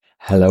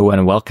Hello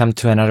and welcome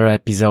to another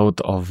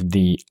episode of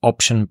the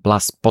Option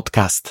Plus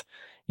podcast.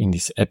 In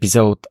this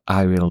episode,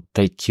 I will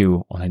take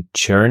you on a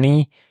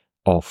journey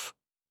of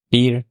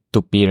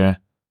peer-to-peer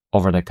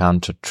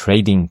over-the-counter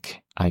trading.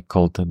 I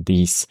called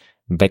these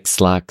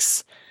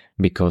Vexlags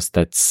because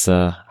that's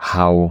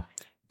how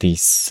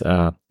these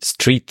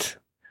street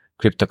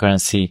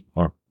cryptocurrency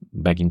or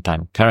back in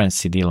time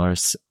currency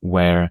dealers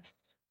were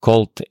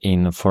called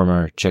in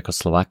former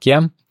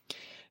Czechoslovakia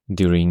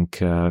during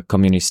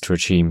communist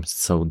regime.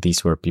 So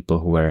these were people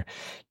who were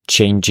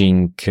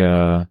changing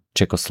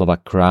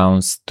Czechoslovak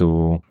crowns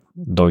to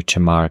Deutsche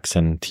Marks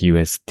and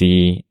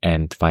USD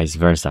and vice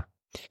versa.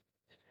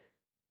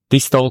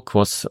 This talk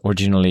was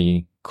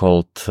originally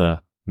called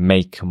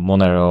Make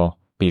Monero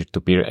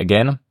Peer-to-Peer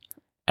Again,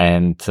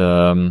 and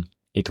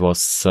it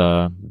was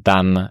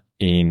done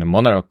in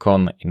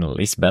MoneroCon in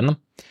Lisbon.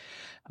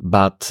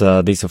 But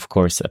this, of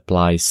course,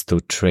 applies to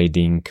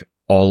trading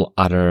all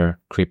other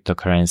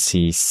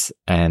cryptocurrencies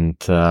and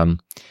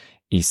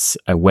is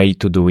a way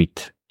to do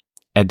it.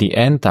 At the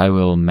end, I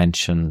will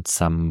mention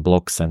some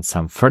blogs and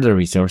some further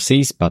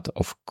resources, but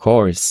of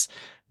course,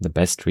 the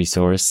best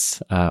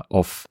resource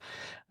of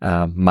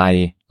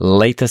my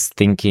latest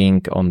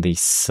thinking on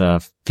this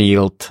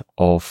field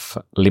of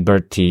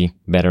liberty,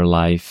 better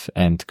life,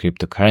 and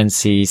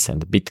cryptocurrencies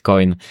and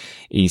Bitcoin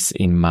is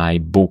in my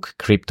book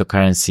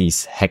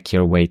Cryptocurrencies Hack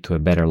Your Way to a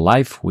Better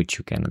Life, which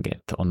you can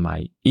get on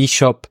my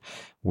eShop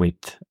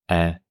with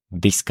a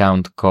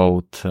discount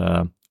code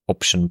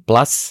Option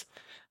Plus.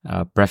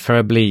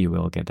 Preferably, you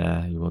will get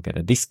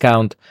a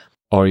discount,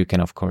 or you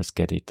can of course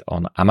get it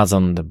on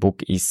Amazon. The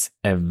book is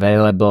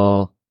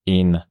available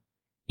in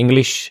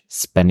English,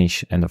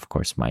 Spanish, and of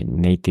course my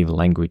native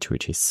language,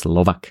 which is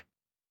Slovak.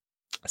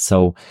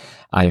 So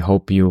I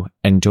hope you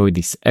enjoy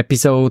this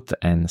episode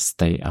and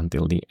stay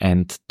until the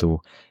end to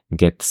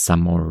get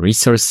some more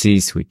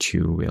resources, which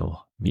you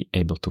will be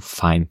able to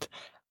find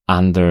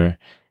under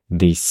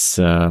this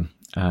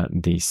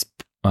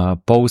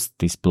post,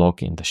 this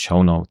blog in the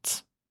show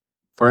notes.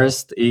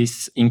 First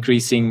is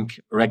increasing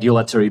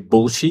regulatory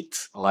bullshit,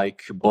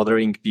 like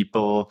bothering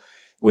people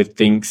with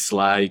things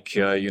like,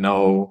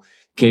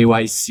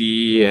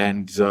 KYC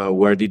and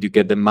where did you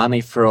get the money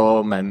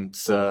from and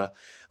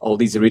all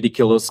these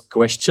ridiculous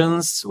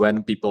questions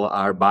when people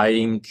are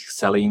buying,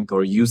 selling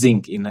or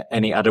using in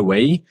any other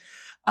way.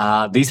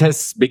 This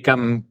has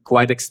become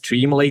quite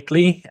extreme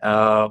lately.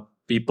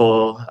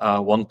 People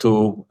want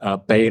to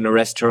pay in a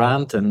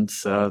restaurant and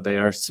they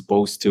are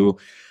supposed to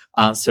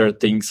answer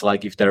things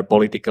like if they're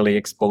politically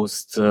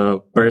exposed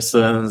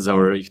persons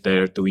or if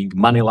they're doing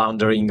money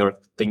laundering or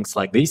things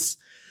like this.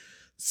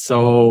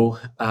 So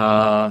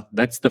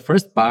that's the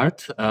first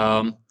part.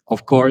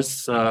 Of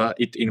course,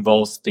 it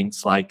involves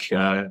things like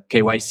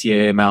KYC,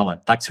 AML,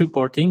 and tax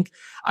reporting.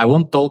 I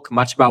won't talk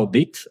much about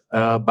it,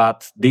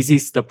 but this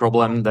is the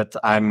problem that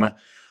I'm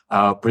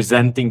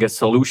presenting a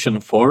solution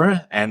for,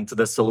 and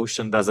the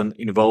solution doesn't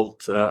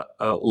involve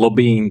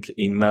lobbying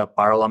in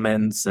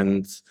parliaments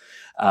and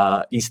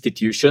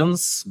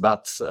institutions,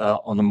 but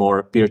on a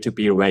more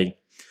peer-to-peer way.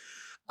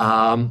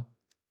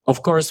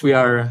 Of course, we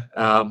are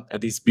at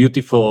this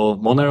beautiful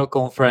Monero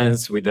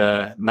conference with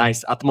a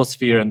nice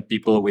atmosphere and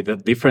people with a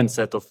different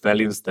set of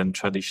values than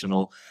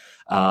traditional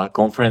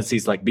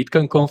conferences like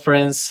Bitcoin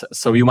conference.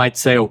 So you might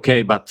say,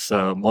 okay, but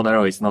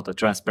Monero is not a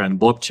transparent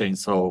blockchain.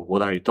 So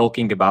what are you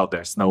talking about?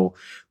 There's no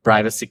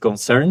privacy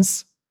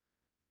concerns.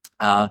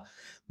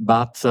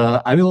 But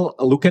I will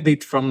look at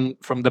it from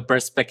the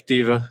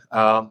perspective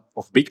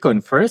of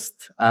Bitcoin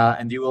first,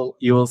 and you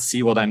will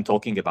see what I'm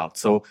talking about.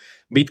 So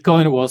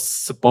Bitcoin was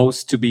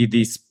supposed to be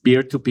this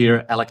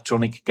peer-to-peer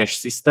electronic cash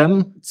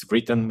system. It's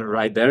written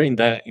right there in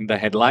the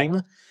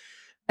headline.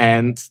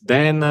 And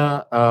then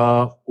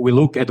we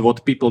look at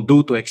what people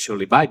do to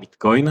actually buy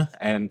Bitcoin,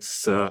 and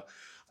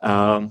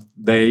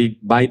they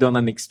buy it on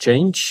an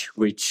exchange,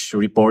 which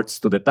reports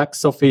to the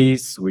tax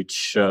office,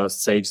 which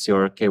saves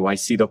your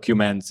KYC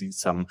documents in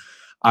some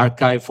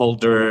archive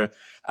folder.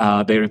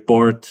 They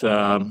report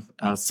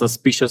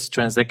suspicious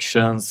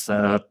transactions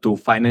to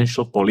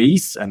financial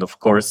police. And of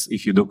course,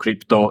 if you do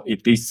crypto,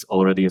 it is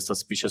already a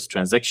suspicious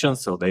transaction.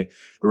 So they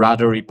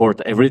rather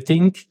report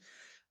everything.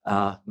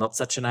 Not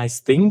such a nice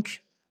thing.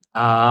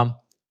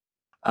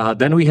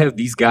 Then we have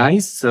these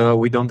guys.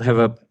 We don't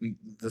have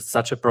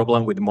such a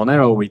problem with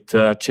Monero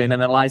with chain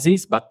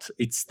analysis, but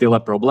it's still a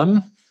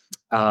problem.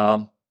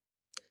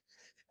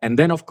 And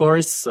then, of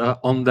course,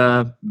 on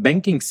the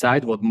banking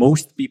side, what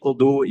most people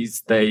do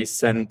is they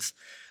send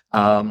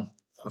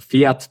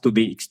fiat to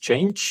the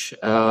exchange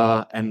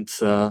and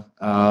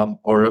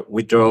or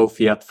withdraw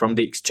fiat from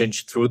the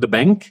exchange through the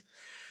bank.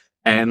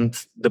 And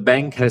the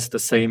bank has the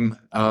same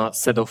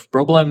set of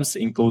problems,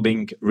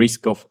 including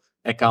risk of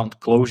account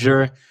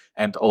closure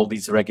and all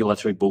these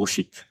regulatory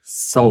bullshit.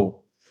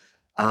 So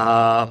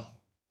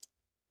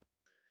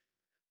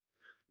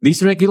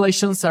these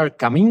regulations are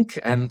coming,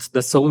 and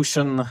the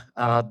solution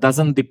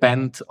doesn't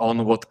depend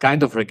on what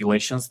kind of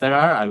regulations there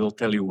are. I will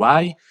tell you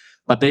why.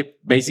 but they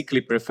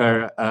basically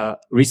prefer a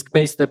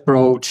risk-based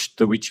approach,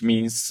 which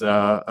means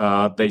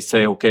they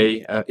say,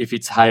 okay, if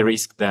it's high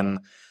risk, then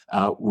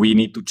we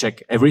need to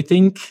check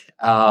everything.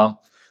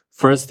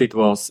 First it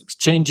was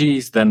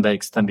exchanges, then they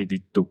extended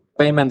it to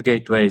payment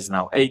gateways,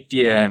 now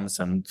ATMs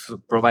and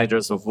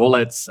providers of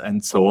wallets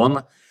and so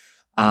on.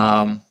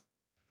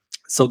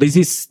 So this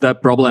is the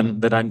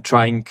problem that I'm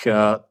trying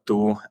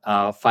to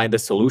find a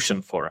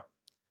solution for.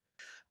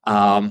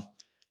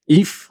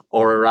 If,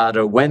 or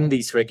rather when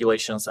these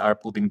regulations are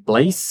put in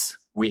place,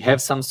 we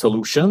have some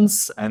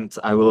solutions, and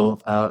I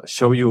will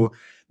show you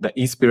the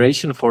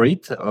inspiration for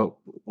it.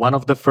 One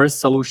of the first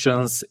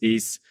solutions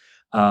is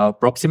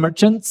proxy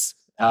merchants.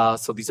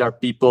 So these are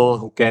people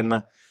who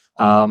can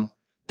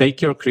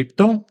take your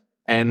crypto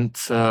and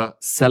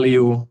sell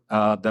you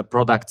the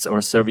products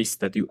or service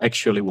that you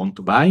actually want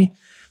to buy.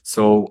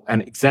 So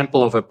an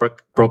example of a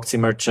proxy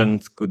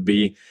merchant could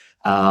be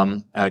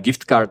a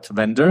gift card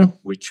vendor,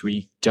 which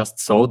we just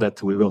saw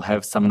that we will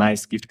have some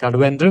nice gift card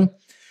vendor.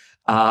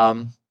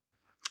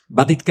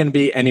 But it can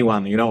be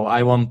anyone. You know,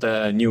 I want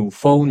a new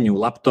phone, new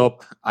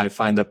laptop. I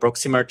find a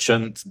proxy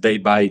merchant. They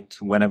buy it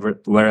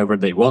wherever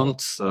they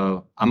want,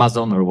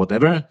 Amazon or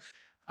whatever.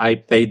 I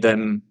pay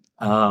them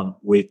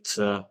with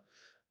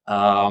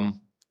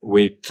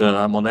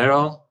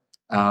Monero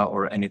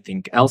or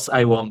anything else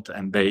I want,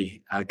 and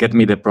they get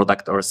me the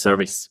product or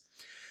service.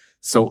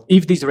 So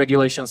if these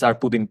regulations are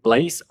put in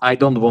place, I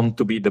don't want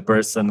to be the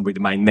person with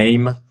my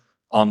name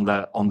on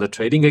the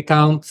trading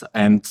account,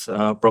 and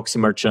proxy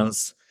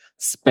merchants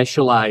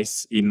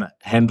specialize in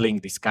handling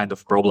this kind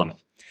of problem.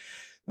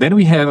 Then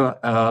we have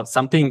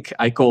something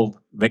I call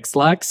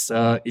Vexlax.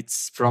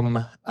 It's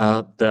from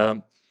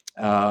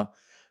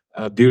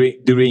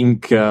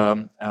during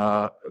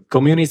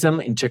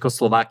communism in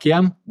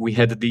Czechoslovakia. We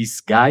had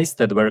these guys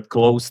that were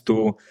close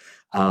to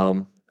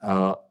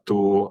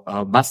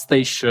bus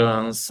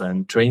stations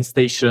and train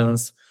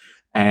stations,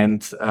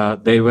 and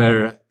they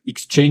were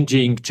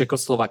exchanging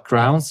Czechoslovak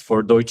crowns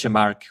for Deutsche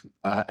Mark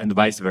and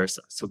vice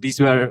versa. So these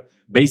were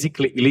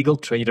basically illegal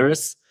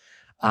traders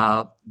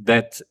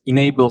that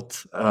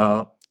enabled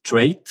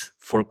trade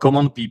for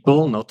common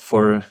people, not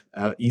for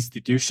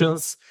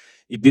institutions.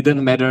 It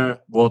didn't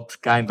matter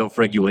what kind of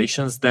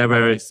regulations there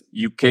were.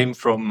 You came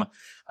from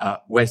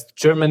West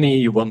Germany,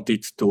 you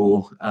wanted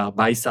to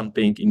buy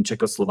something in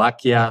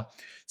Czechoslovakia,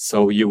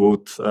 so you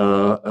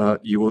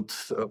would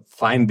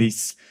find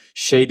this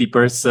shady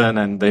person,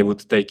 and they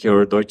would take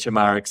your Deutsche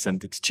Marks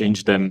and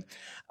exchange them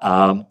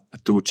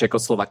to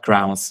Czechoslovak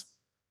crowns.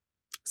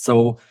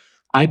 So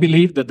I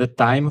believe that the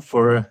time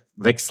for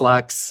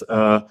Vexlax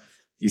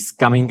is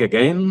coming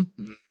again.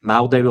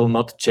 Now they will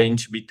not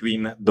change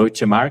between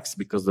Deutsche Marks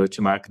because Deutsche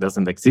Mark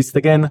doesn't exist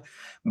again,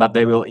 but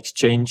they will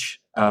exchange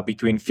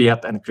between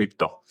fiat and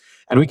crypto.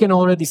 And we can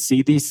already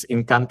see this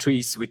in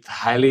countries with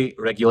highly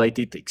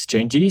regulated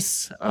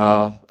exchanges.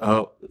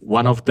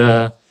 One of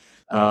the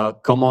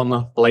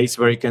common place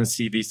where you can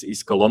see this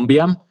is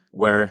Colombia,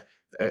 where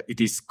it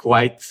is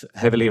quite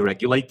heavily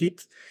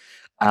regulated.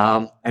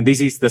 And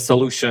this is the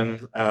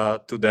solution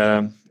to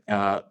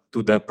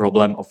the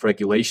problem of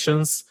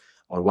regulations,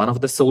 or one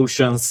of the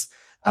solutions,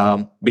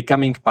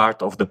 becoming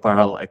part of the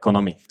parallel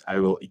economy. I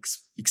will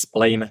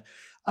explain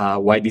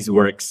why this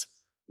works.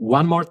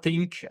 One more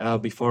thing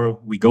before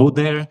we go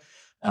there.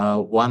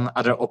 One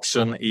other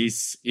option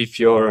is if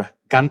your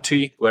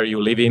country where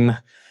you live in,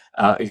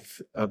 if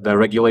the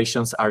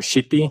regulations are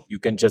shitty, you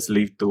can just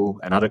leave to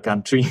another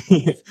country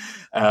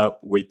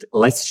with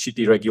less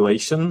shitty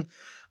regulation.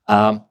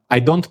 I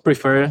don't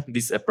prefer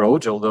this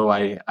approach, although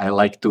I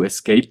like to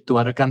escape to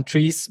other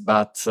countries,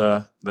 but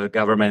the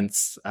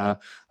governments,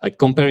 like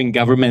comparing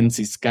governments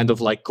is kind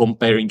of like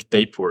comparing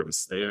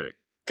tapeworms. They're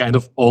kind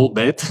of all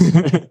bad,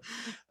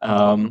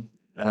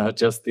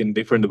 just in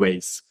different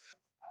ways.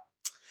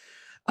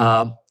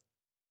 I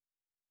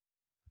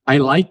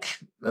like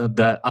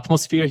the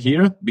atmosphere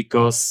here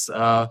because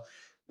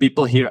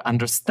people here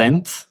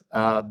understand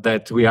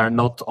that we are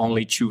not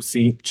only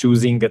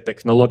choosing a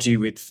technology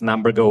with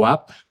number go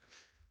up,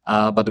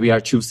 but we are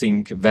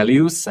choosing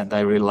values. And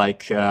I really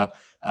like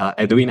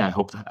Edwin. I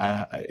hope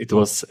it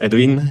was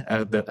Edwin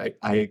that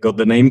I got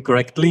the name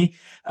correctly.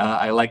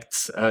 I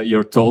liked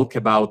your talk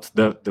about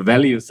the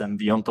values and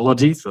the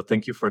ontology. So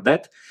thank you for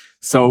that.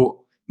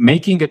 So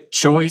making a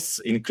choice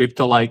in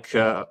crypto like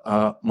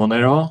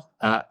Monero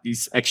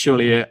is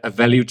actually a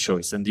value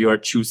choice, and you are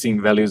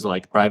choosing values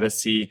like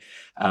privacy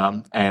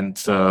and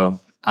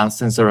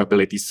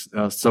uncensorability,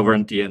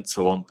 sovereignty, and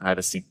so on,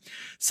 privacy.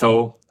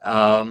 So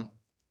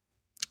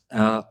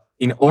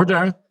in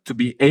order to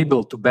be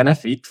able to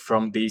benefit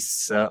from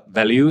these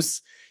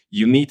values,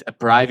 you need a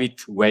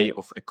private way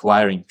of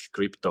acquiring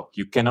crypto.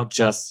 You cannot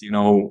just,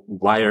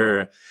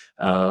 wire,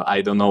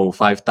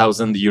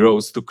 5,000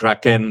 euros to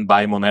Kraken,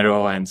 buy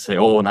Monero and say,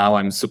 oh, now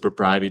I'm super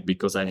private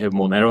because I have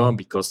Monero,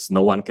 because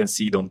no one can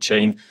see it on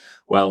chain.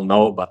 Well,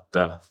 no, but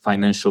the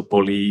financial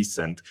police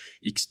and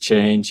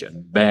exchange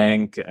and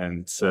bank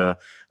and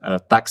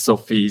tax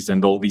office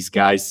and all these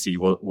guys see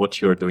what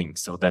you're doing.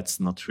 So that's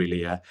not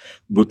really a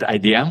good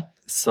idea.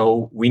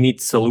 So we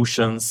need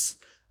solutions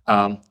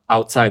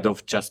outside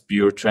of just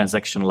pure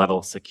transaction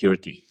level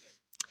security.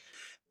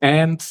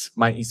 And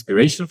my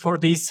inspiration for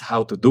this,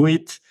 how to do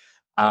it,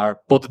 are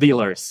pod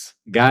dealers,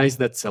 guys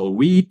that sell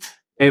weed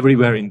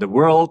everywhere in the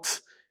world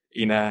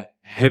in a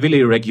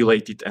heavily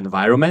regulated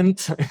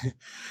environment.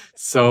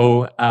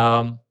 So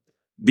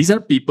these are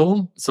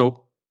people.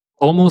 So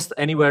almost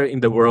anywhere in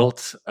the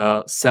world,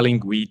 selling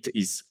weed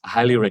is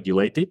highly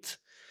regulated.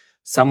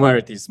 Somewhere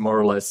it is more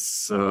or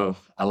less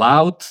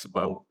allowed.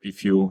 Well,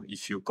 if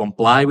you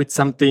comply with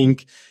something,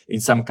 in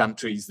some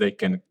countries they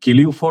can kill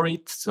you for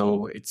it.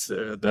 So it's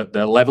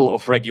the level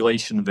of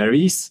regulation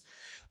varies,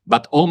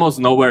 but almost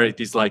nowhere it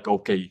is like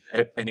okay,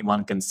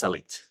 anyone can sell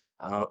it.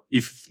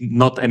 If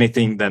not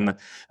anything, then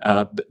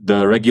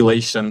the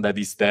regulation that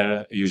is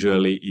there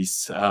usually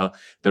is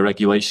the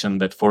regulation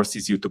that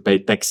forces you to pay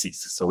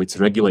taxes. So it's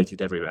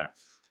regulated everywhere.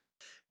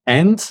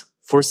 And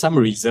for some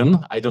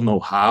reason, I don't know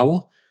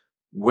how,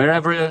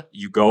 wherever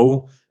you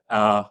go,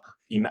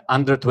 in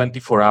under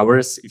 24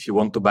 hours, if you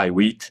want to buy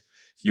weed,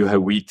 you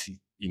have weed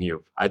in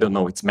you. I don't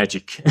know, it's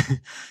magic.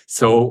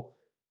 So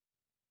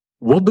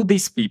what do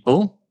these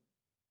people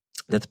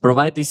that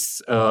provide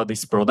this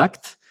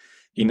product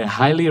in a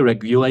highly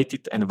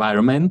regulated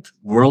environment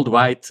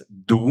worldwide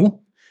do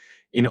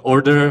in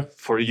order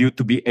for you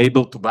to be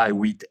able to buy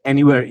weed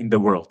anywhere in the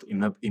world,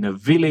 in a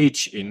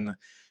village,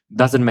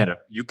 doesn't matter.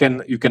 You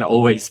can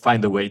always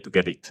find a way to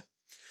get it.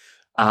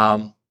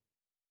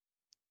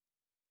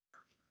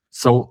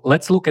 So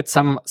let's look at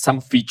some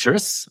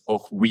features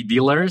of weed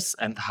dealers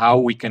and how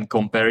we can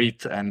compare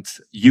it and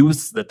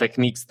use the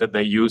techniques that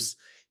they use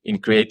in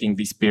creating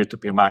this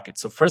peer-to-peer market.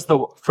 So first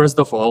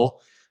of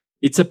all,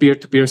 it's a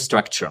peer-to-peer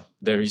structure.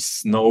 There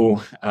is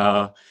no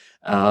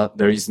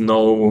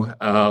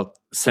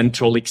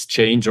central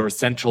exchange or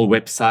central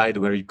website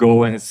where you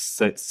go and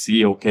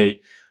see,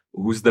 okay,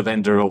 who's the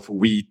vendor of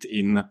weed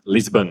in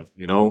Lisbon?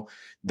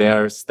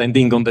 They're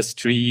standing on the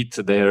street.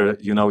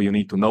 You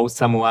need to know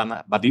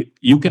someone, but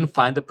you can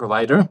find a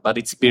provider, but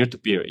it's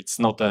peer-to-peer. It's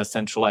not a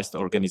centralized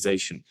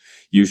organization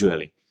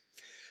usually.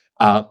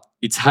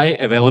 It's high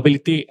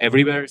availability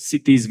everywhere,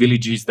 cities,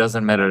 villages,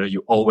 doesn't matter.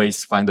 You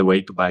always find a way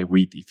to buy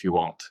weed if you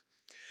want.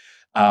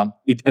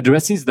 It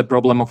addresses the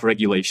problem of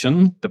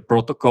regulation. The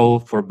protocol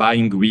for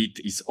buying weed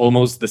is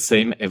almost the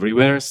same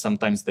everywhere.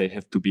 Sometimes they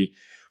have to be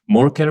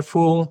more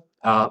careful,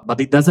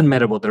 but it doesn't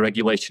matter about the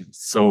regulations.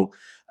 So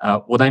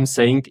what I'm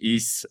saying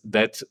is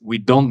that we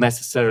don't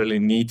necessarily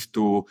need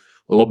to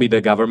lobby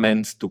the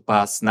government to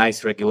pass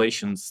nice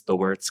regulations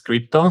towards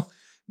crypto,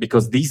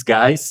 because these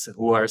guys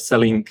who are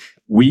selling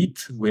weed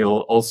will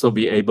also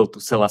be able to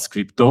sell us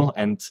crypto,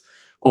 and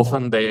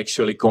often they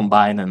actually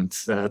combine, and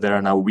there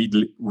are now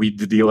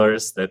weed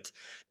dealers that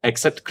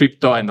accept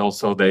crypto and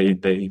also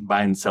they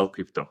buy and sell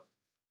crypto.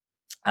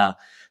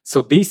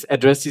 So this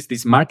addresses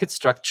this market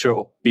structure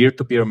of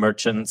peer-to-peer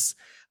merchants,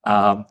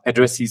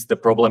 addresses the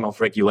problem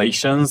of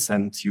regulations,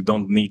 and you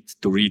don't need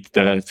to read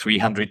the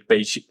 300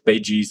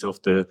 pages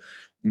of the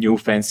new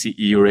fancy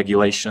EU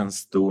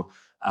regulations to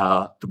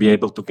be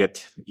able to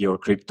get your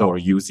crypto or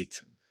use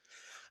it.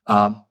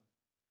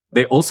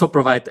 They also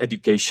provide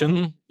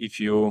education. If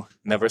you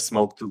never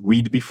smoked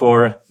weed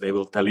before, they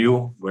will tell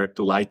you where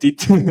to light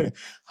it,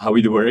 how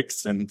it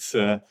works, and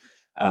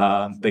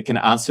they can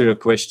answer your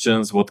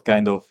questions, what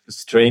kind of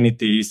strain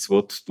it is,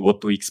 what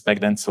to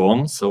expect, and so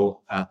on.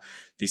 So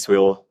this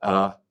will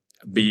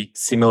be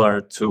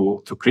similar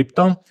to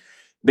crypto.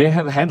 They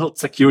have handled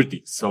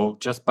security. So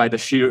just by the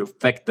sheer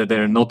fact that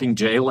they're not in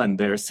jail and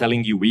they're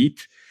selling you weed,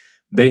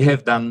 they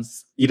have done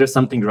either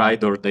something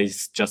right or they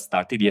just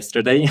started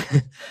yesterday.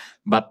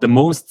 But the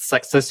most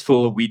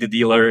successful weed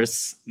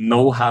dealers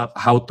know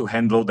how to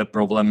handle the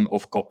problem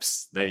of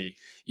cops. They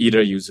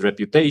either use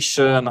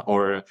reputation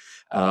or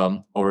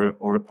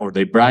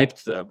they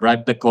bribed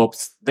the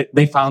cops.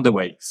 They found a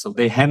way. So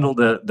they handle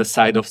the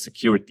side of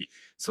security.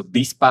 So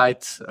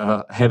despite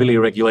heavily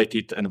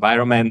regulated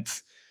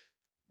environment,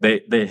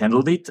 they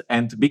handled it.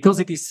 And because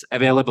it is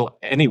available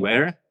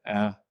anywhere,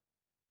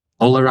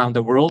 all around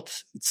the world,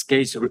 it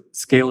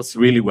scales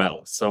really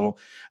well. So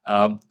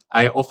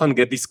I often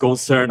get this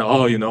concern,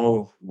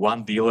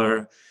 one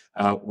dealer,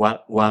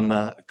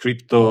 one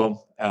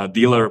crypto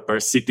dealer per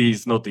city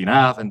is not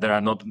enough and there are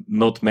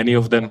not many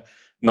of them.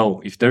 No,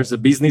 if there's a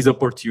business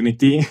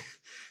opportunity,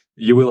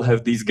 you will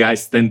have these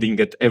guys standing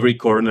at every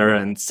corner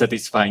and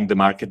satisfying the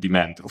market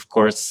demand. Of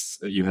course,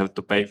 you have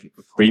to pay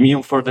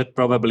premium for that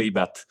probably,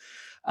 but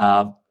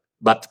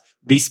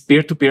this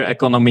peer-to-peer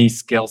economy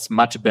scales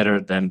much better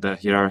than the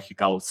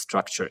hierarchical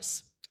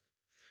structures.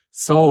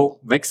 So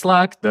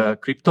Vexlag, the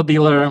crypto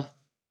dealer,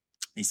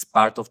 is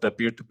part of the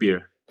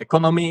peer-to-peer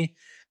economy,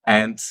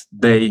 and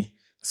they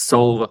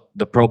solve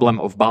the problem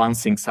of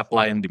balancing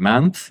supply and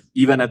demand,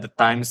 even at the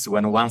times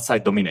when one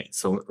side dominates.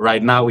 So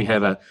right now we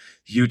have a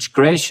huge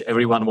crash.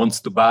 Everyone wants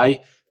to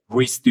buy. Who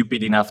is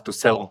stupid enough to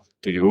sell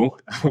to you?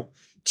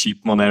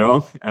 Cheap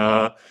Monero.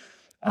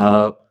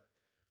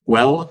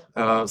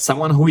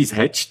 Someone who is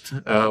hedged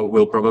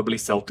will probably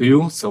sell to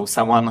you. So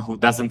someone who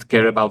doesn't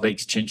care about the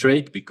exchange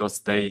rate because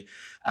they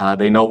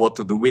They know what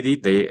to do with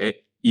it. They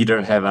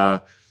either have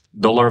a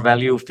dollar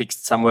value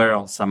fixed somewhere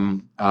on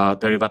some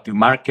derivative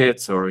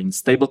markets or in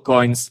stable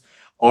coins,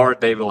 or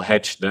they will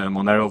hedge the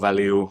Monero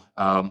value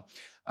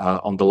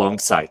on the long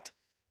side.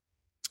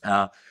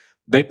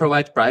 They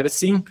provide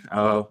privacy.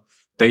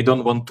 They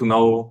don't want to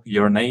know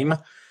your name.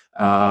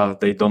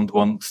 They don't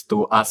want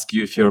to ask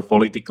you if you're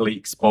politically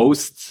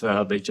exposed.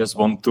 They just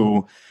want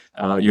to,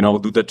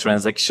 do the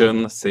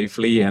transaction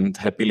safely and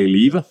happily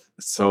leave.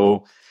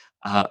 So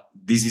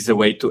this is a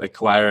way to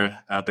acquire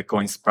the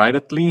coins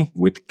privately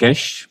with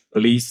cash.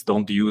 Please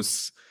don't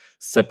use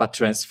SEPA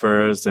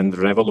transfers and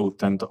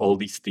Revolut and all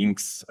these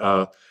things.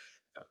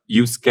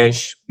 Use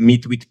cash,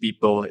 meet with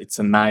people. It's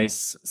a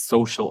nice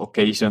social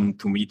occasion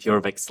to meet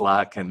your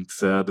Vexlack and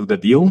do the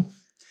deal.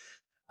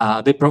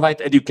 They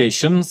provide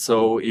education.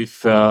 So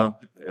if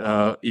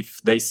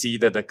they see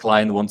that a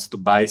client wants to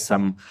buy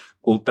some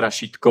ultra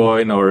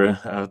shitcoin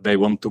or they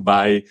want to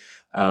buy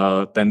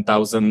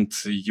 10,000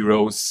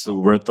 euros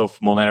worth of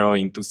Monero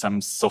into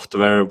some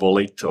software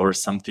wallet or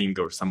something,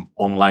 or some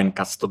online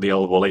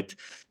custodial wallet,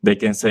 they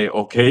can say,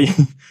 okay,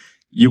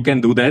 you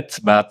can do that,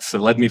 but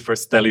let me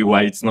first tell you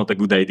why it's not a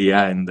good idea,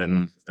 and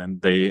then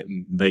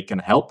they can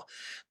help.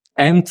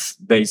 And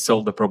they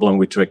solve the problem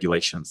with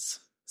regulations.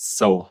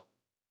 So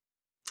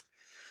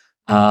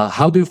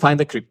how do you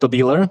find a crypto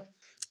dealer?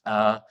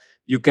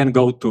 You can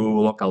go to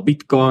local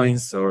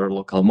Bitcoins or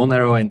local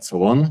Monero and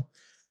so on,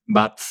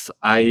 but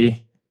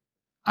I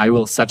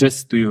will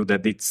suggest to you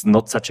that it's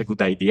not such a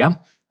good idea.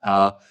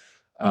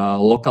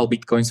 Local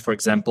Bitcoins, for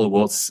example,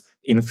 was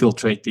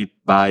infiltrated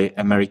by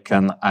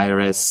American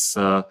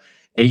IRS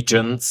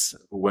agents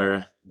who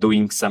were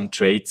doing some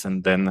trades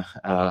and then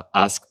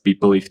asked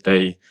people if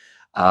they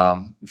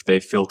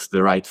filled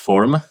the right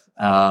form.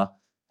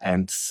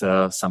 And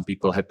some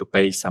people had to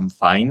pay some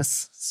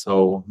fines.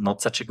 So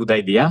not such a good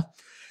idea.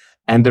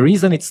 And the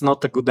reason it's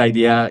not a good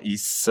idea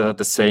is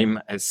the same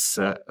as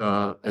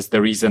the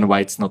reason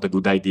why it's not a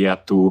good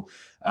idea to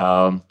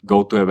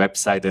go to a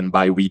website and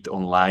buy wheat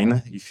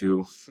online if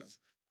you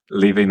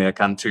live in a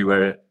country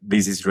where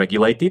this is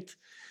regulated.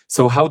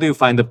 So how do you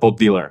find a pot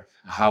dealer?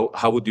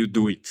 How would you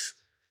do it?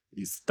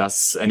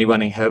 Does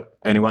anyone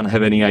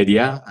have any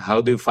idea? How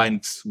do you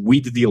find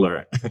wheat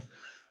dealer?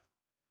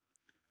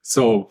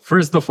 So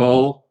first of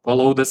all,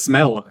 follow the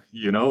smell,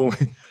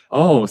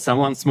 Oh,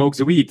 someone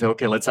smokes weed.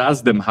 Okay, let's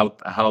ask them how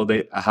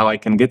I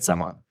can get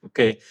someone.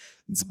 Okay,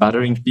 it's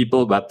bothering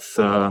people, but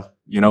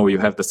you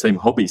have the same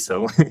hobby,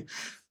 so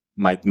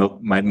might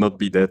not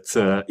be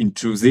that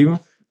intrusive.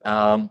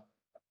 Then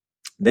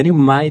you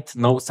might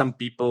know some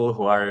people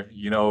who are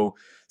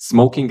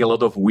smoking a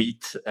lot of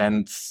weed,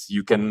 and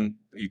you can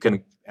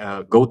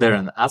go there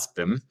and ask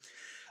them.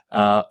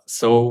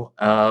 So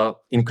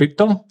in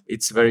crypto,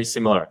 it's very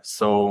similar.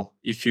 So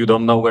if you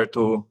don't know where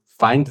to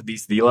find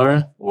this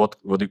dealer, what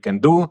you can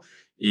do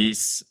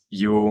is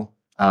you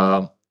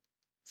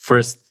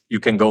first you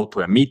can go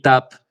to a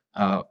meetup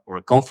or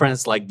a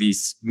conference like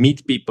this,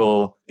 meet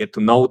people, get to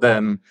know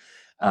them,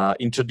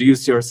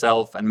 introduce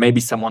yourself, and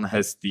maybe someone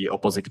has the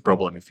opposite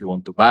problem. If you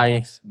want to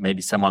buy,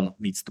 maybe someone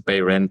needs to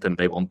pay rent and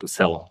they want to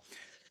sell.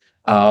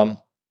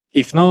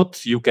 If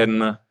not, you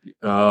can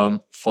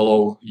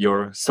follow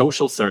your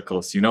social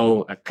circles.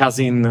 A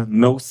cousin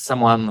knows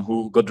someone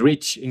who got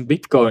rich in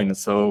Bitcoin.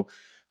 So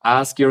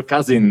ask your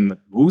cousin,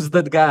 who's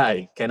that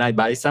guy? Can I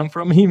buy some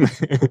from him?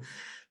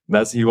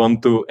 Does he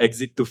want to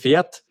exit to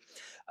fiat?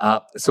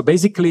 So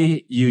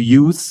basically, you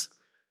use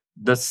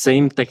the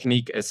same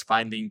technique as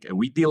finding a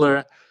wheat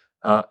dealer.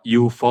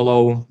 You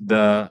follow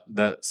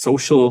the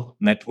social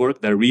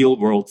network, the real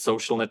world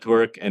social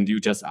network, and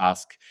you just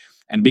ask.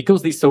 And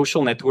because these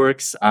social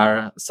networks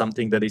are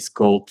something that is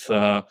called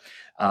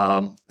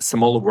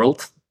small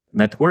world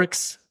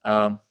networks,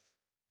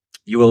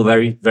 you will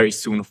very, very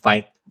soon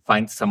find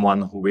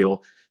someone who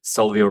will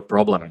solve your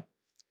problem.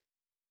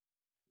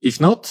 If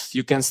not,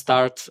 you can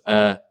start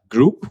a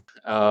group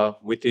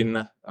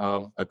within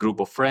a group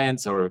of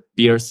friends or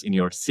peers in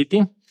your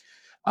city.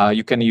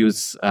 You can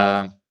use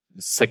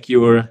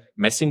secure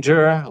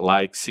messenger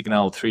like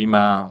Signal,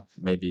 Threema,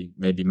 maybe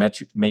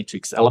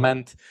Matrix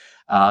Element.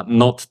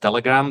 Not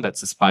Telegram,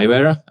 that's a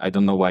spyware. I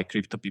don't know why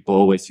crypto people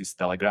always use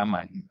Telegram.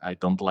 I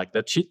don't like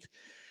that shit.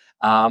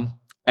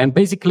 And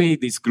basically,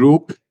 this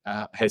group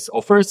has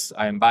offers.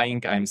 I'm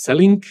buying, I'm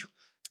selling.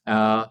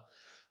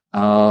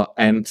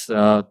 And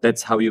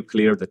that's how you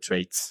clear the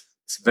trades.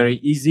 It's very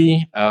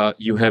easy.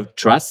 You have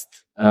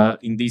trust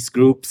in these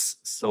groups.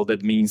 So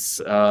that means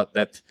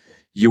that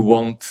you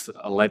won't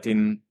let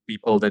in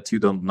people that you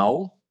don't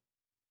know.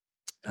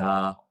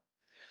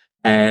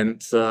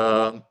 And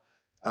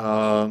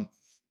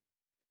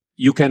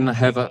you can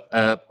have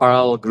a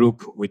parallel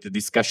group with the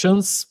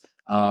discussions.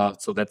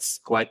 So that's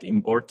quite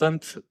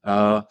important.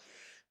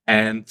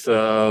 And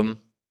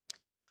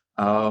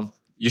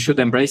you should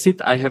embrace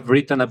it. I have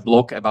written a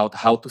blog about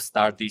how to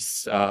start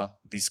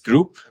this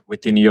group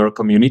within your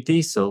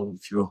community. So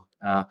if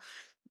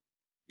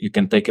you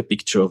can take a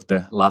picture of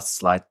the last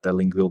slide, the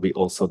link will be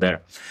also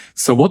there.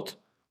 So what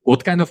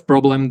What kind of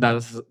problem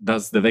does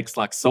the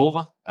Vexlag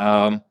solve?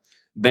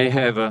 They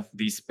have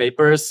these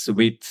papers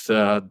with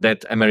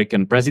dead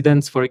American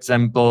presidents, for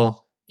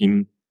example,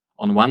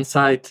 on one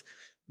side.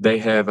 They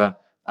have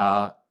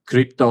a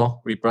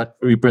crypto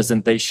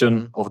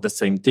representation of the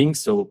same thing,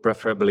 so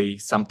preferably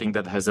something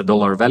that has a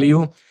dollar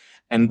value,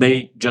 and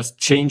they just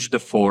change the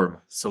form.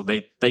 So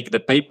they take the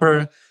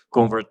paper,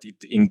 convert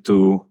it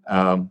into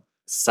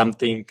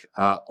something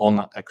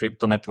on a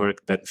crypto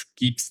network that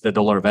keeps the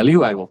dollar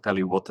value. I will tell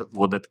you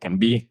what that can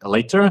be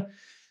later.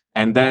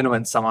 And then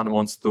when someone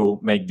wants to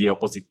make the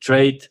opposite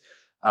trade,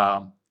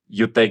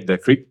 you take the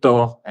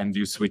crypto and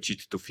you switch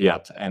it to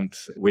fiat. And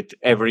with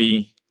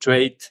every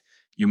trade,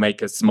 you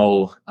make a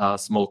small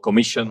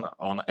commission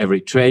on every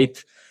trade.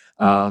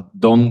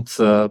 Don't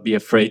be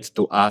afraid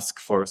to ask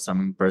for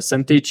some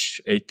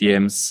percentage.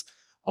 ATMs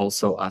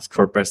also ask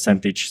for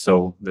percentage,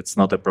 so that's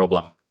not a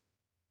problem.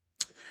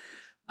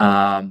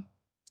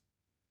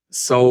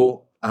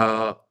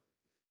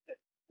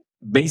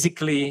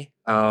 Basically,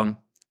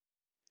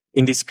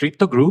 in these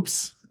crypto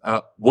groups,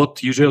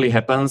 what usually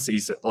happens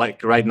is,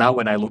 like right now,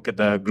 when I look at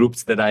the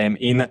groups that I am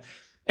in,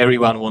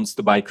 everyone wants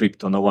to buy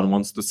crypto. No one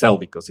wants to sell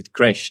because it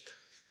crashed.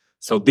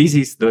 So this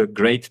is the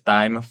great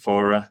time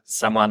for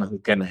someone who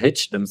can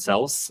hedge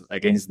themselves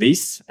against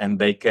this, and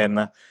they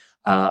can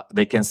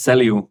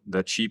sell you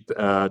the cheap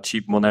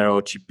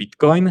Monero, cheap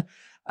Bitcoin,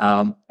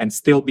 and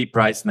still be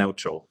price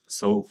neutral.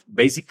 So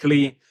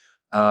basically,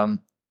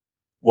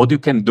 what you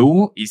can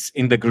do is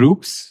in the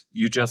groups,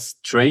 you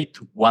just trade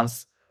one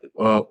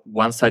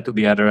side to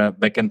the other,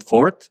 back and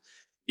forth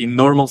in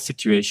normal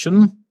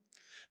situation,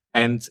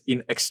 and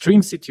in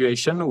extreme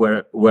situation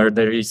where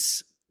there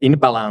is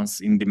imbalance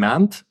in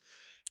demand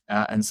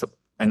and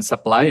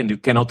supply, and you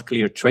cannot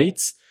clear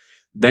trades.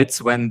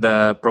 That's when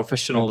the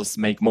professionals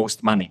make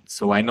most money.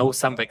 So I know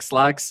some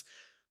Vexlags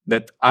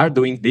that are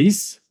doing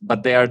this,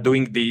 but they are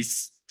doing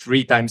this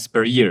 3 times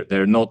per year.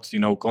 They're not,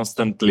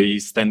 constantly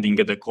standing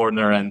at the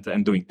corner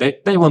and doing.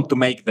 They want to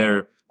make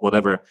their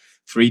whatever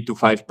 3 to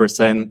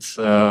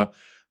 5%,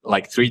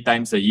 like 3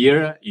 times a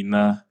year in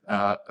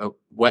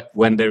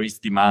when there is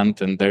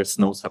demand and there's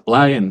no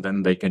supply, and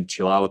then they can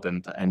chill out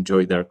and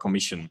enjoy their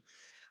commission.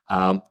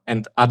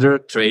 And other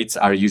trades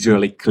are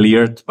usually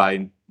cleared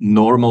by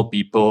normal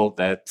people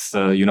that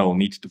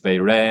need to pay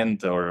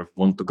rent or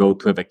want to go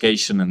to a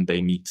vacation and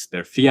they need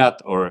their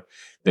fiat, or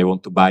they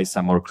want to buy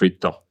some more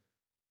crypto.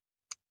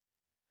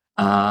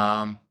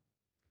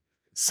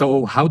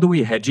 So how do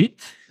we hedge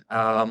it?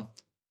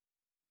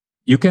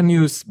 You can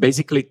use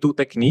basically 2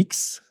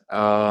 techniques.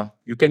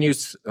 You can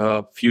use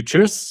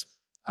futures.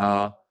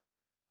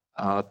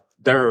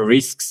 There are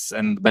risks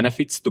and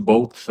benefits to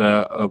both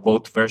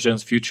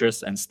versions,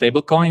 futures and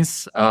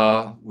stablecoins.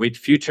 With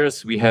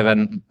futures, we have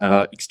an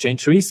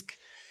exchange risk.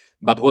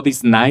 But what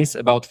is nice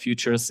about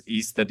futures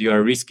is that you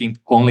are risking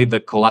only the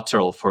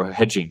collateral for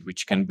hedging,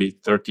 which can be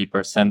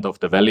 30% of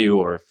the value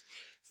or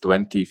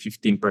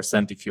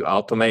 15% if you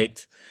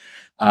automate.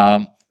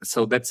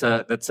 So that's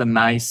a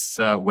nice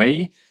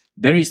way.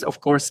 There is, of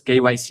course,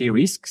 KYC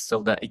risk.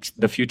 So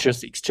the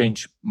futures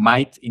exchange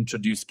might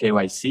introduce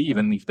KYC,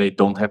 even if they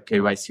don't have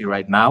KYC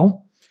right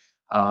now.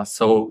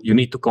 So you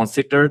need to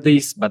consider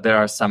this, but there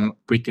are some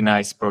pretty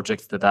nice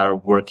projects that are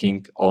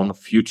working on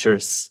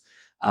futures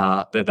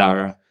that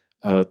are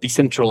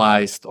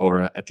decentralized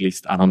or at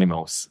least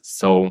anonymous.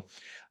 So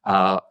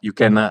you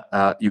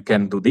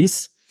can do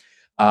this.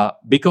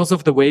 Because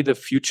of the way the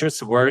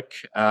futures work,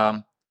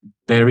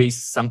 there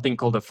is something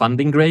called a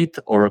funding rate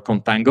or a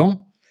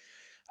contango.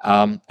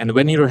 And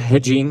when you're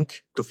hedging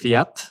to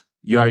fiat,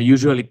 you are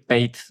usually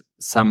paid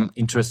some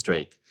interest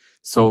rate.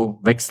 So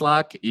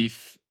Vexlag,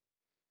 if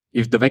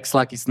the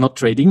Vexlag is not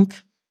trading,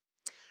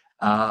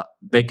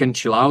 they can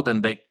chill out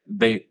and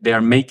they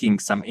are making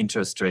some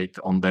interest rate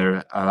on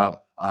their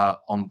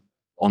on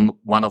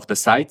one of the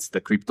sites,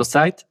 the crypto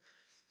site.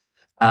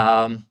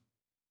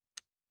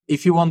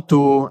 If you want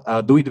to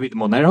do it with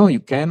Monero, you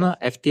can.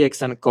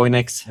 FTX and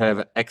CoinEx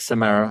have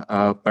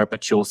XMR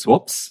perpetual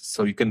swaps,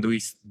 so you can do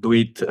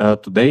it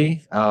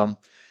today.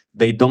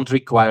 They don't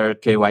require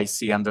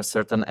KYC under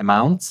certain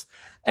amounts,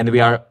 and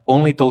we are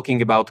only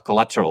talking about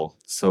collateral.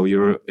 So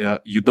you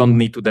don't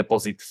need to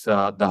deposit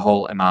the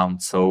whole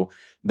amount. So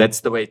that's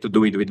the way to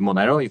do it with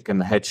Monero. You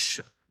can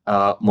hedge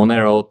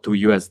Monero to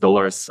US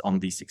dollars on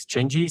these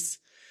exchanges,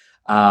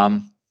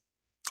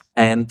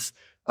 and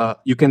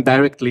you can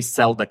directly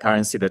sell the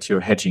currency that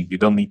you're hedging. You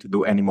don't need to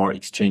do any more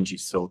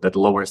exchanges, so that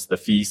lowers the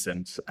fees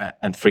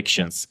and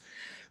frictions.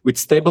 With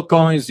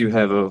stablecoins, you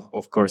have,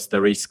 of course, the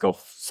risk of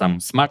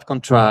some smart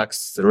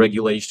contracts,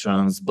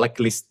 regulations,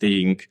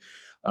 blacklisting,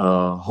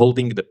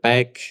 holding the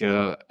peg,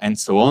 and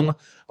so on.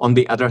 On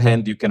the other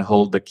hand, you can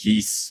hold the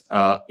keys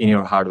in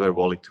your hardware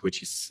wallet,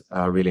 which is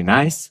really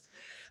nice.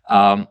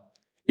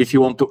 If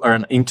you want to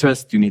earn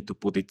interest, you need to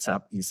put it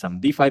up in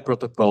some DeFi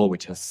protocol,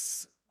 which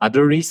has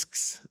other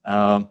risks.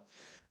 And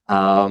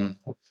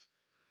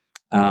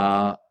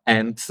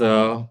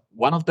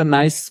one of the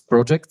nice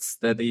projects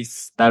that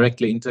is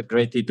directly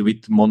integrated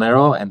with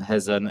Monero and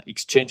has an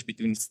exchange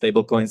between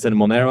stablecoins and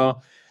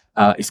Monero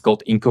is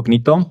called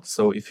incognito.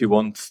 So if you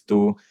want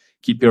to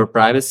keep your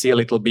privacy a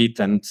little bit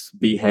and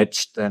be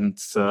hedged and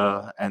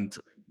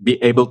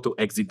be able to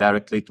exit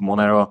directly to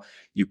Monero,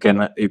 you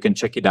can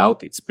check it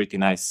out. It's pretty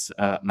nice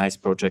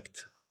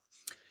project.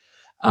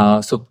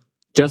 So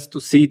just to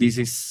see, this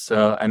is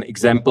an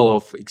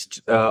example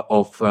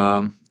of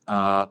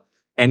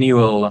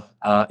annual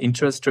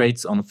interest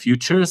rates on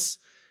futures.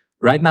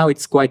 Right now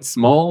it's quite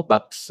small,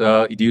 but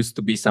it used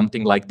to be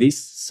something like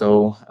this.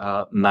 So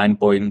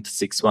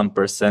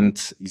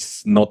 9.61%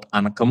 is not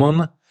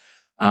uncommon.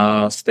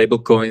 Stable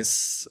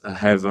coins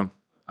have,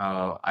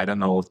 I don't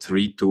know,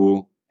 3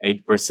 to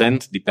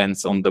 8%,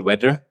 depends on the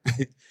weather.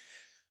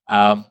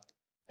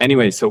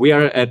 Anyway, so we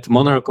are at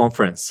Monero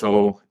conference.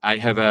 So I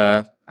have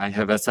a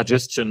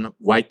suggestion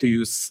why to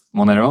use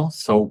Monero.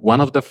 So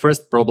one of the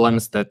first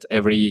problems that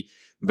every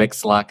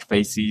Vexlac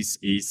faces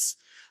is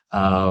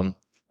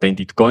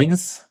tainted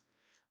coins.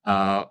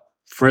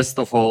 First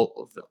of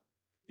all,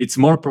 it's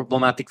more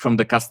problematic from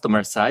the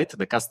customer side.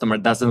 The customer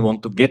doesn't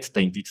want to get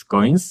tainted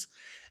coins,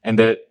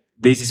 and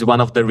this is one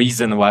of the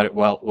reasons why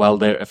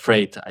they're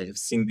afraid. I have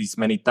seen this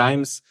many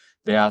times.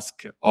 They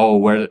ask, "Oh,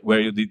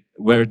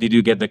 where did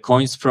you get the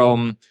coins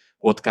from?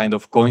 What kind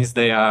of coins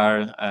they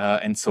are,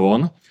 and so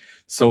on."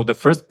 So the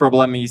first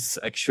problem is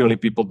actually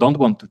people don't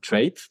want to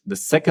trade. The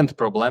second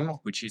problem,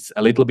 which is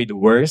a little bit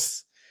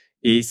worse,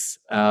 is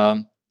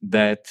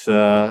that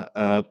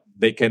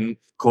they can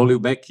call you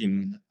back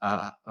in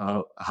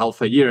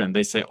half a year and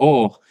they say,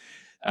 "Oh,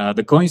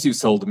 the coins you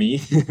sold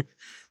me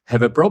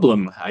have a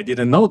problem. I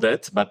didn't know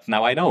that, but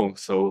now I know.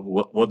 So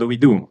what do we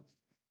do?"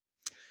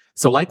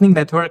 So Lightning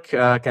Network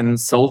can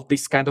solve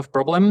this kind of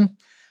problem,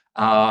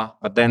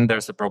 but then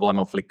there's a problem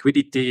of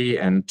liquidity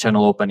and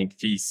channel opening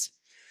fees.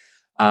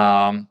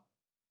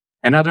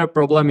 Another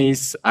problem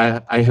is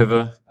I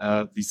have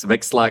this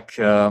Vexlac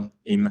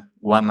in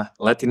one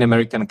Latin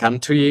American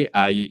country.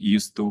 I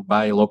used to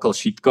buy local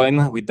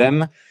shitcoin with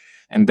them,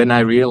 and then I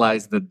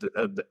realized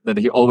that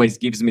he always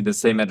gives me the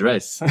same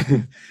address.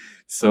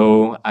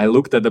 So I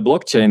looked at the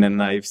blockchain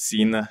and I've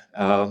seen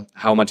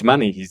how much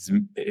money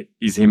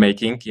is he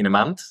making in a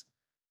month.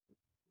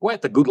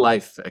 Quite a good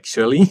life,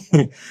 actually,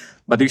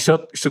 but you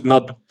should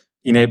not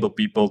enable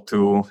people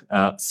to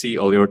see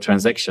all your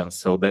transactions.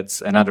 So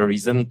that's another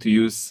reason to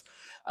use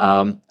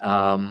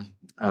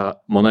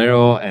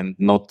Monero and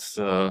not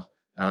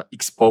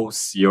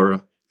expose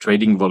your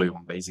trading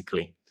volume,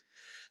 basically.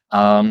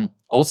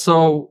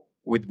 Also,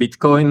 with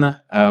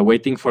Bitcoin,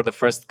 waiting for the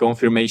first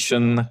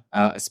confirmation,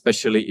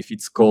 especially if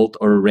it's cold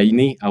or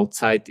rainy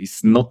outside,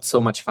 is not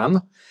so much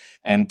fun.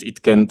 And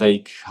it can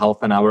take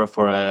half an hour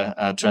for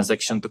a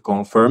transaction to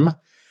confirm.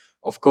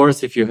 Of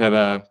course, if you have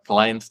a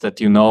client that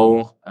you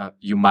know,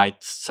 you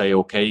might say,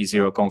 okay,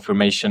 zero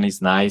confirmation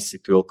is nice.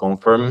 It will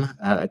confirm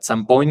at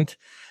some point,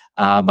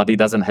 but it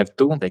doesn't have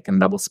to. They can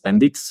double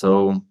spend it.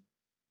 So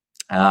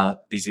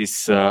this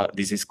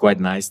is quite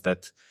nice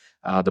that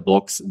the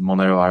blocks in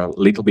Monero are a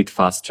little bit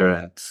faster,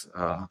 and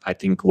I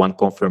think one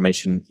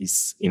confirmation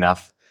is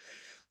enough.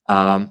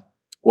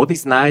 What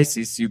is nice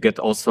is you get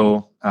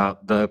also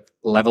the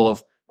level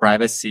of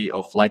privacy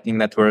of Lightning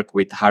Network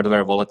with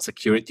hardware wallet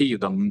security. You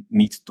don't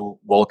need to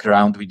walk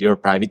around with your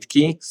private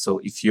key. So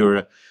if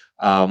you're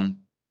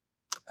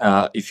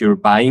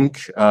buying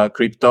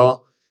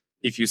crypto,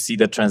 if you see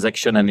the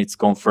transaction and it's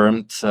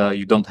confirmed,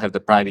 you don't have the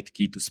private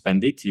key to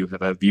spend it. You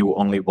have a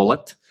view-only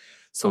wallet.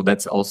 So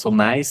that's also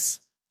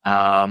nice.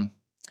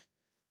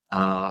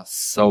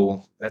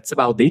 So that's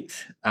about it.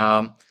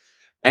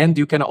 And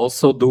you can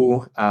also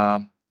do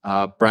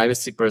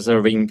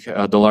privacy-preserving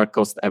dollar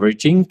cost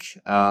averaging.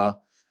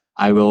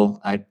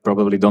 I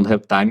probably don't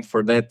have time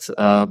for that,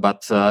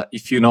 but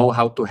if you know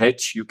how to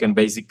hedge, you can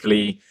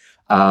basically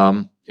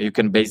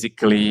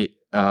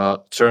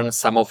turn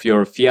some of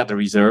your fiat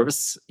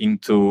reserves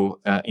into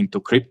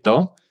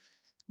crypto,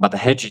 but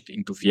hedge it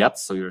into fiat.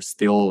 So you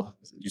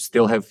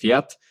still have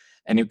fiat,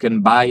 and you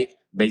can buy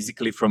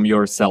basically from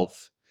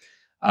yourself.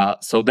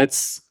 So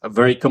that's a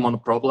very common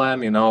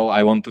problem.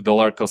 I want to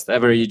dollar cost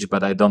average,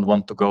 but I don't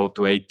want to go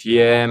to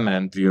ATM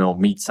and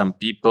meet some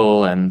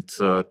people and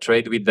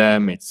trade with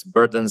them. It's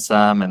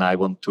burdensome, and I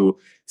want to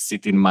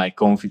sit in my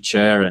comfy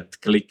chair and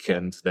click,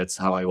 and that's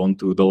how I want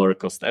to dollar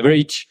cost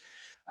average.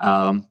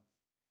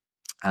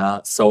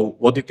 So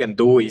what you can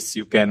do is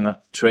you can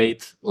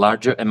trade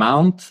larger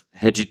amount,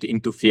 hedge it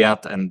into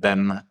fiat, and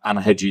then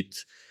unhedge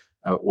it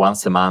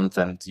once a month,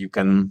 and you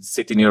can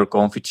sit in your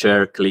comfy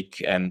chair,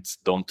 click, and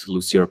don't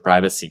lose your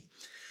privacy.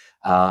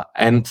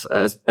 And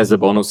as a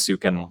bonus, you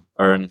can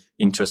earn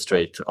interest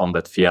rate on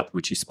that fiat,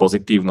 which is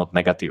positive, not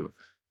negative,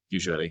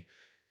 usually.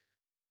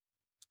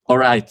 All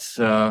right,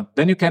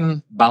 then you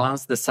can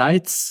balance the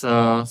sides.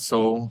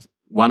 So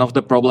one of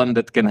the problems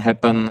that can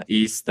happen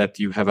is that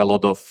you have a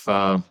lot of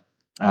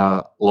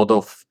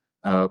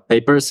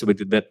papers with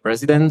the dead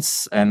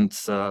presidents, and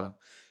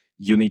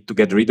you need to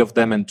get rid of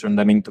them and turn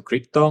them into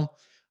crypto,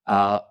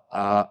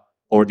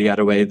 or the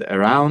other way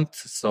around.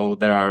 So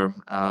there are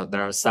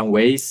some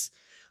ways.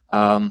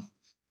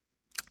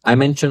 I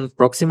mentioned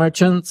proxy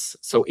merchants.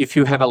 So if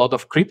you have a lot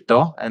of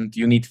crypto and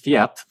you need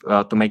fiat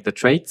to make the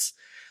trades,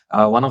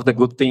 one of the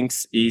good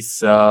things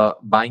is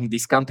buying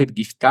discounted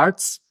gift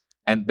cards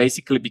and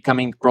basically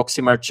becoming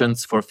proxy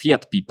merchants for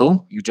fiat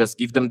people. You just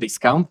give them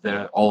discount.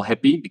 They're all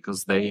happy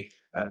because they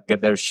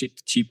get their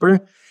shit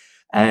cheaper.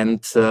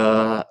 And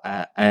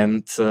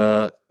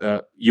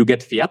you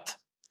get fiat.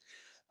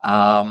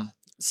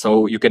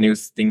 So you can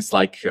use things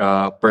like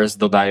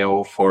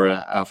Purse.io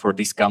for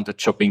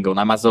discounted shopping on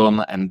Amazon,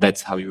 and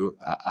that's how you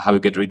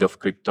get rid of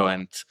crypto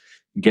and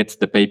get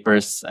the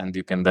papers, and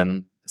you can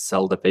then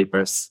sell the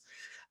papers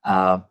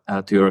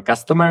to your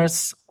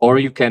customers. Or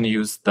you can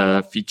use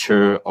the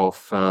feature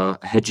of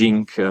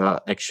hedging,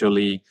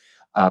 actually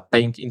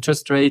paying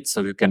interest rates,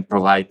 so you can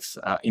provide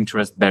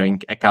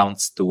interest-bearing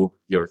accounts to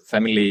your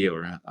family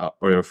or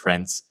your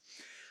friends.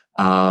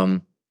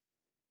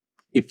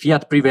 If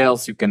fiat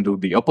prevails, you can do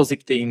the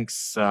opposite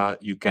things.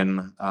 You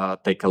can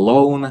take a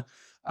loan,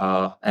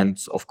 and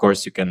of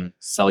course, you can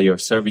sell your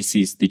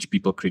services, teach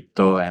people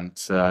crypto, and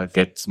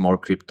get more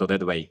crypto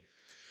that way.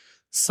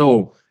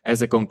 So,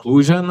 as a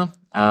conclusion,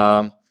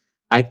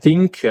 I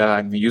think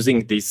I'm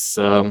using this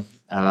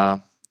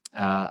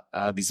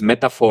this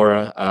metaphor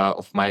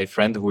of my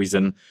friend who is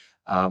an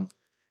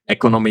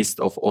economist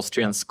of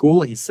Austrian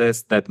school. He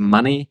says that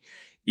money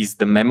is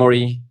the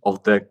memory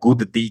of the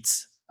good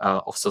deeds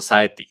of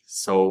society.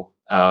 So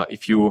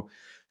if you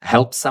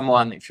help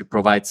someone, if you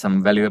provide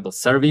some valuable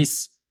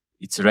service,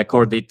 it's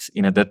recorded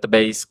in a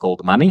database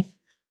called money.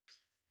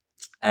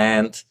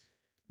 And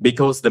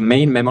because the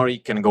main memory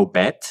can go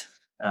bad,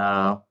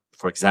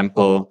 for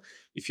example,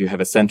 if you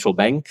have a central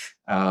bank,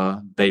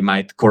 they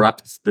might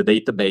corrupt the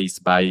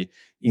database by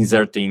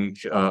inserting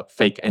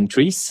fake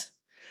entries.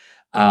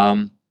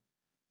 It's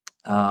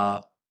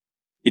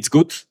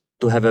good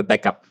to have a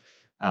backup.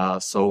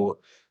 So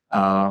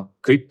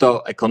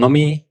crypto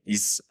economy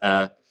is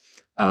a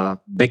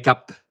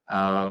backup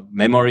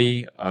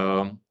memory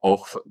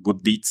of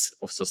good deeds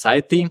of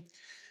society.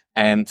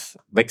 And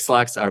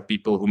Vexlags are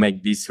people who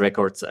make these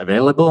records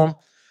available.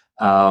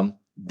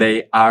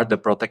 They are the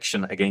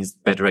protection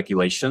against bad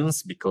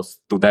regulations, because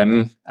to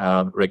them,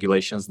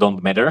 regulations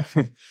don't matter.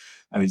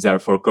 And these are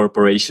for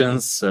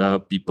corporations.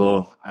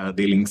 People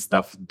dealing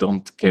stuff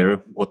don't care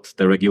what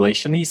the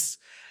regulation is.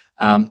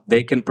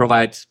 They can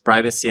provide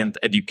privacy and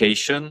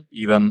education,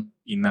 even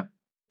in a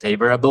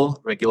favorable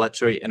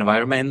regulatory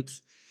environment.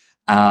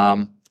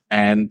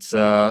 And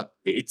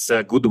it's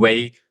a good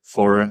way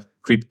for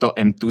crypto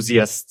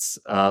enthusiasts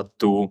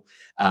to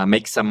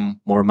make some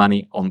more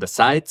money on the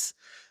site,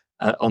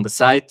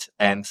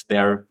 and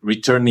they're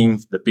returning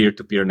the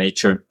peer-to-peer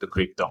nature to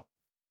crypto.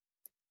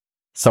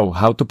 So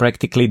how to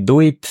practically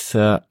do it?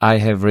 I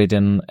have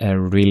written a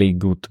really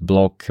good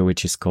blog,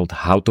 which is called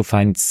How to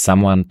Find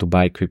Someone to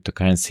Buy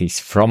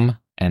Cryptocurrencies From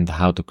and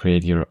How to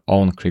Create Your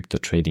Own Crypto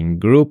Trading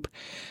Group.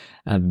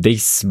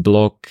 This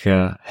blog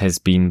has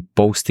been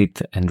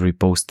posted and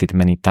reposted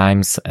many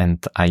times,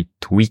 and I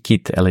tweak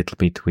it a little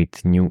bit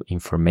with new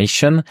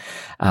information.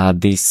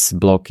 This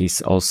blog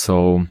is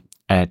also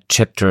a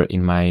chapter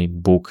in my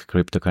book,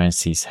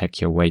 Cryptocurrencies Hack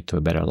Your Way to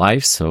a Better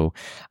Life. So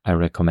I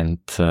recommend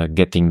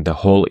getting the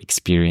whole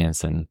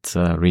experience and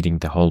reading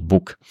the whole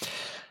book.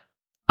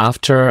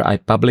 After I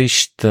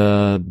published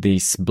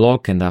this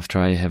blog and after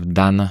I have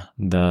done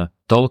the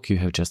talk you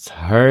have just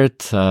heard,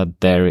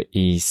 there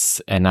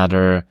is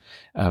another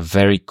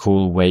very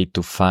cool way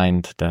to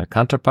find the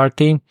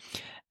counterparty,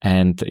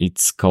 and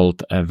it's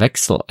called a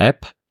Vexel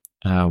app.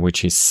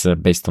 Which is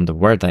based on the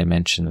word I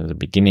mentioned at the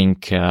beginning.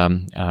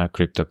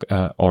 Crypto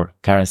or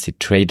currency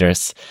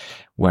traders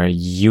were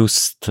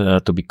used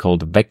to be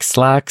called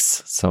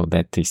Vexlags, so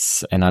that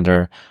is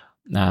another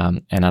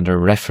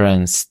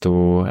reference to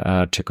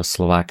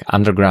Czechoslovak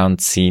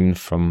underground scene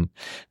from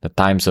the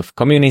times of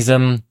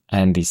communism.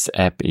 And this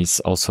app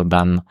is also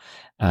done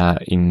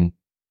in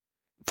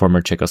former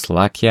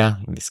Czechoslovakia,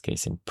 in this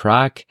case in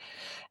Prague,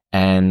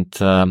 and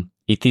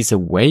it is a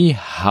way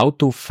how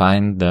to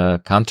find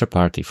the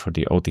counterparty for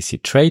the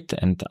OTC trade,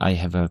 and I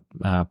have a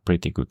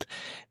pretty good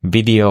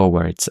video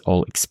where it's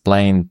all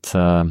explained,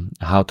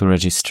 how to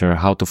register,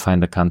 how to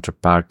find the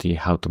counterparty,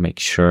 how to make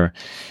sure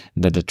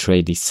that the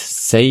trade is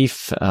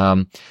safe.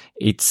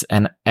 It's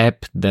an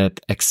app that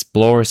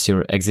explores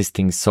your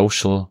existing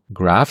social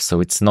graph,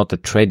 so it's not a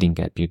trading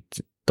app. You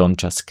don't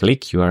just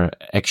click, you are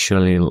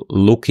actually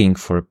looking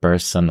for a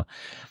person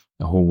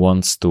who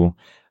wants to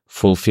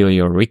fulfill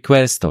your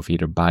request of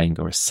either buying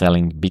or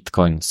selling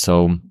Bitcoin.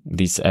 So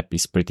this app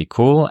is pretty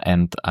cool,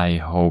 and I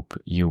hope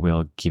you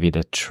will give it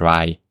a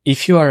try.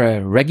 If you are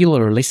a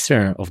regular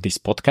listener of this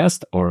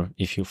podcast, or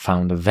if you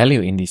found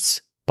value in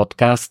this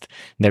podcast,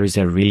 there is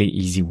a really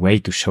easy way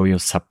to show your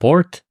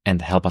support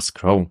and help us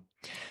grow.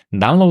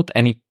 Download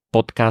any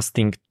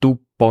podcasting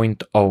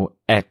 2.0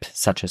 app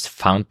such as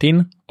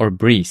Fountain or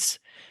Breeze.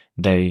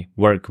 They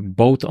work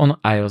both on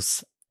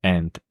iOS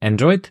and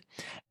enjoy it,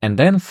 and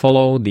then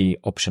follow the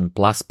Option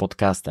Plus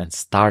podcast and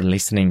start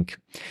listening.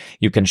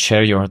 You can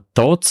share your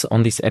thoughts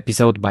on this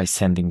episode by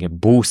sending a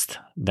boost,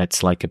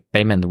 that's like a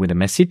payment with a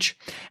message,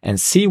 and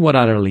see what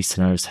other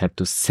listeners have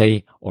to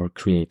say or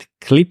create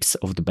clips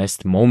of the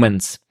best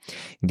moments.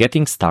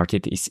 Getting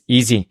started is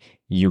easy.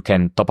 You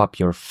can top up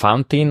your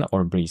Fountain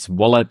or Breeze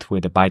wallet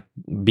with a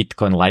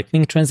Bitcoin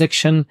Lightning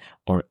transaction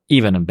or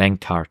even a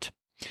bank card.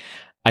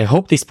 I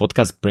hope this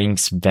podcast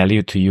brings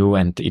value to you,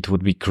 and it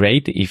would be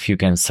great if you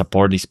can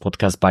support this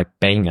podcast by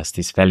paying us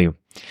this value.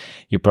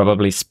 You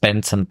probably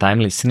spent some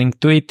time listening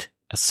to it,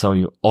 so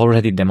you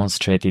already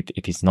demonstrated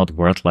it is not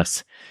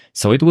worthless.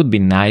 So it would be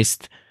nice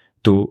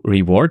to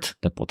reward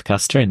the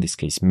podcaster, in this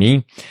case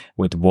me,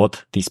 with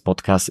what this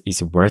podcast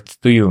is worth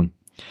to you.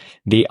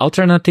 The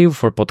alternative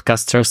for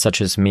podcasters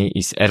such as me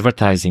is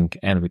advertising,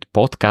 and with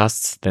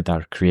podcasts that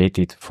are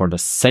created for the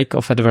sake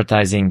of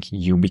advertising,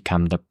 you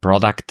become the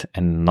product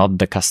and not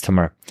the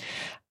customer.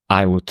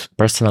 I would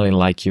personally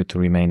like you to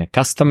remain a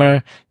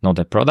customer, not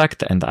a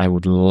product, and I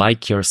would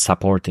like your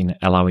support in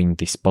allowing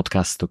this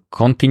podcast to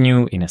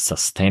continue in a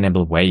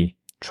sustainable way.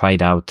 Try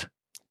it out.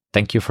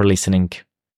 Thank you for listening.